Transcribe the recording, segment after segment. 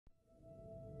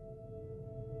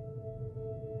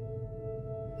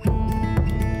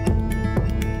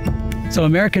So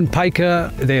American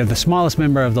pika, they are the smallest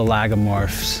member of the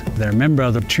lagomorphs. They're a member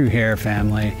of the true hare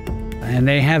family. And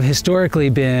they have historically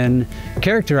been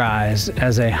characterized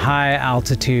as a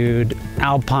high-altitude,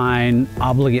 alpine,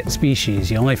 obligate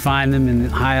species. You only find them in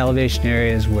high elevation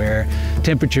areas where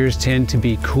temperatures tend to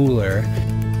be cooler.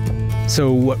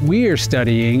 So what we are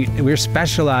studying, we're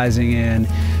specializing in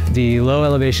the low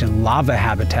elevation lava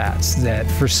habitats that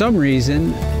for some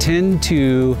reason tend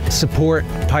to support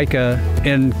pika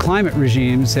in climate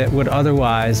regimes that would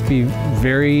otherwise be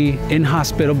very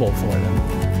inhospitable for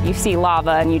them. You see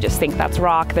lava and you just think that's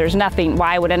rock. There's nothing,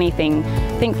 why would anything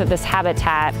think that this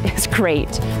habitat is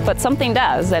great? But something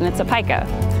does, and it's a pika.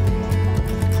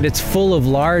 It's full of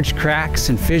large cracks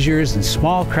and fissures and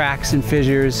small cracks and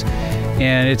fissures,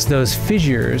 and it's those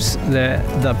fissures that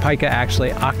the pika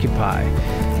actually occupy.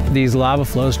 These lava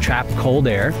flows trap cold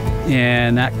air,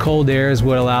 and that cold air is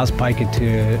what allows pika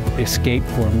to escape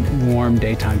for warm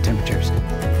daytime temperatures.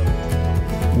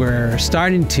 We're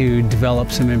starting to develop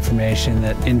some information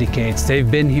that indicates they've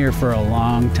been here for a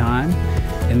long time,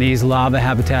 and these lava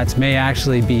habitats may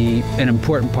actually be an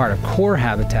important part of core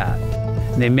habitat.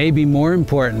 They may be more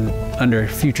important under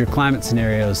future climate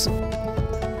scenarios.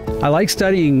 I like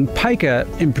studying pika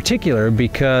in particular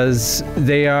because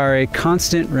they are a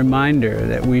constant reminder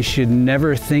that we should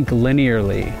never think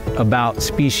linearly about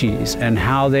species and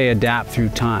how they adapt through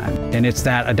time. And it's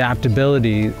that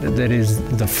adaptability that is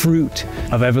the fruit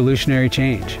of evolutionary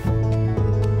change.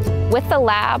 With the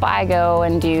lab, I go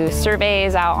and do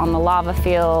surveys out on the lava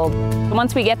field.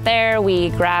 Once we get there, we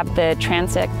grab the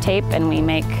transect tape and we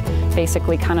make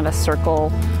basically kind of a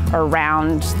circle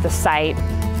around the site.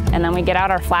 And then we get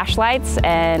out our flashlights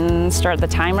and start the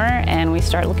timer and we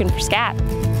start looking for scat.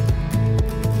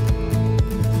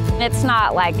 It's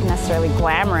not like necessarily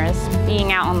glamorous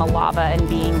being out on the lava and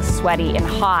being sweaty and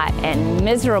hot and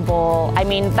miserable. I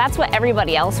mean, that's what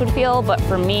everybody else would feel, but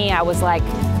for me, I was like,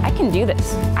 I can do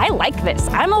this. I like this.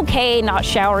 I'm okay not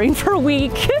showering for a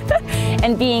week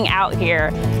and being out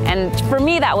here. And for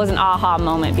me, that was an aha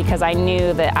moment because I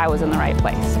knew that I was in the right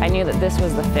place. I knew that this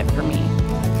was the fit for me.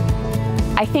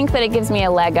 I think that it gives me a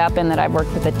leg up in that I've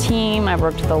worked with a team, I've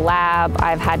worked with a lab,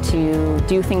 I've had to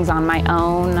do things on my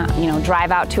own, drive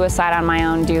out to a site on my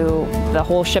own, do the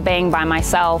whole shebang by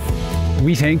myself.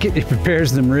 We think it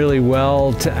prepares them really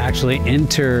well to actually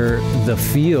enter the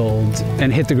field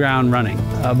and hit the ground running.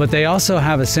 But they also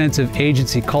have a sense of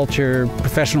agency, culture,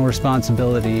 professional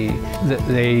responsibility that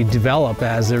they develop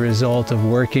as a result of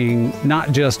working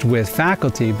not just with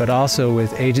faculty, but also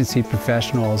with agency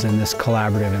professionals in this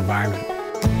collaborative environment.